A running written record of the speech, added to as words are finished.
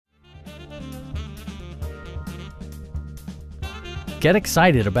Get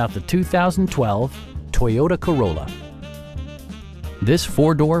excited about the 2012 Toyota Corolla. This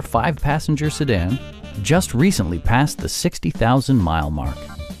four-door, five-passenger sedan just recently passed the 60,000-mile mark.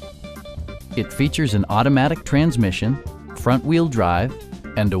 It features an automatic transmission, front-wheel drive,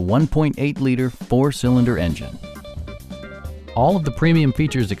 and a 1.8-liter four-cylinder engine. All of the premium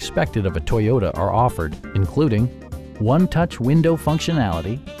features expected of a Toyota are offered, including one-touch window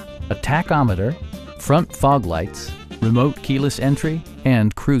functionality, a tachometer, front fog lights, remote keyless entry,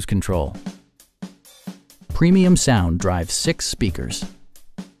 and cruise control. Premium sound drives 6 speakers,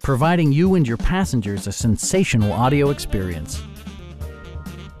 providing you and your passengers a sensational audio experience.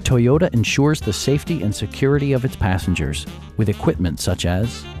 Toyota ensures the safety and security of its passengers with equipment such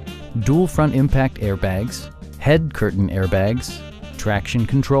as dual front impact airbags, head curtain airbags, traction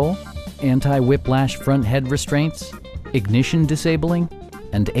control, anti-whiplash front head restraints, ignition disabling,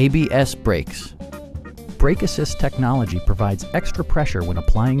 and ABS brakes. Brake assist technology provides extra pressure when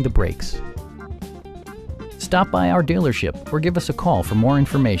applying the brakes. Stop by our dealership or give us a call for more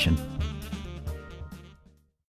information.